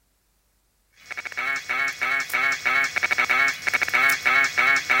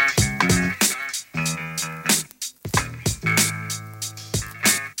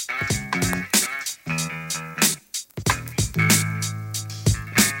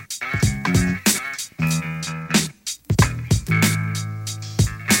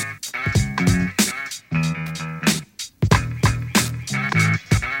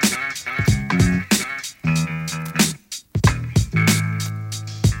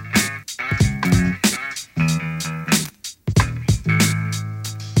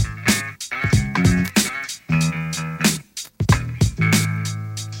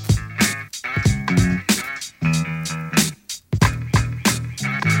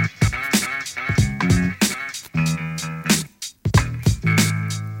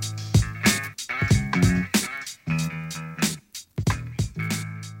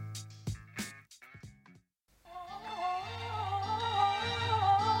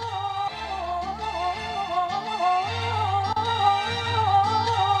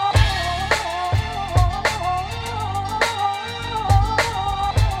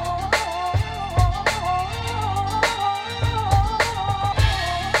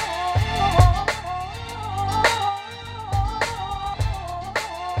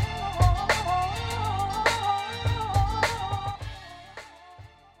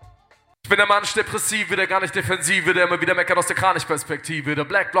der manisch-depressive, der gar nicht defensive, der immer wieder meckert aus der Kranichperspektive. Der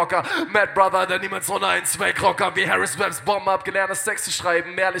Black Blocker, Mad Brother, der niemals ohne einen Swag-Rocker wie Harris Webs Bombe abgelernt, das Text zu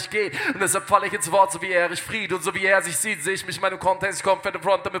schreiben, mehrlich geht. Und deshalb falle ich ins Wort, so wie Erich Fried. Und so wie er sich sieht, sehe ich mich in meinem Kontext. Ich komme fette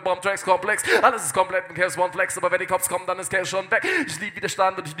Fronte mit Bomb-Tracks komplex. Alles ist komplett mit Chaos One Flex, aber wenn die Cops kommen, dann ist Chaos schon weg. Ich liebe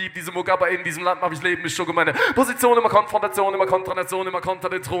Widerstand und ich liebe diese Mucke, aber in diesem Land mache ich Leben. Ich schugge meine Position, immer Konfrontation, immer Kontradiktion, immer kontra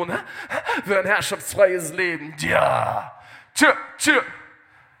den Thron. Für ein herrschaftsfreies Leben. Ja. Tschö, tschö.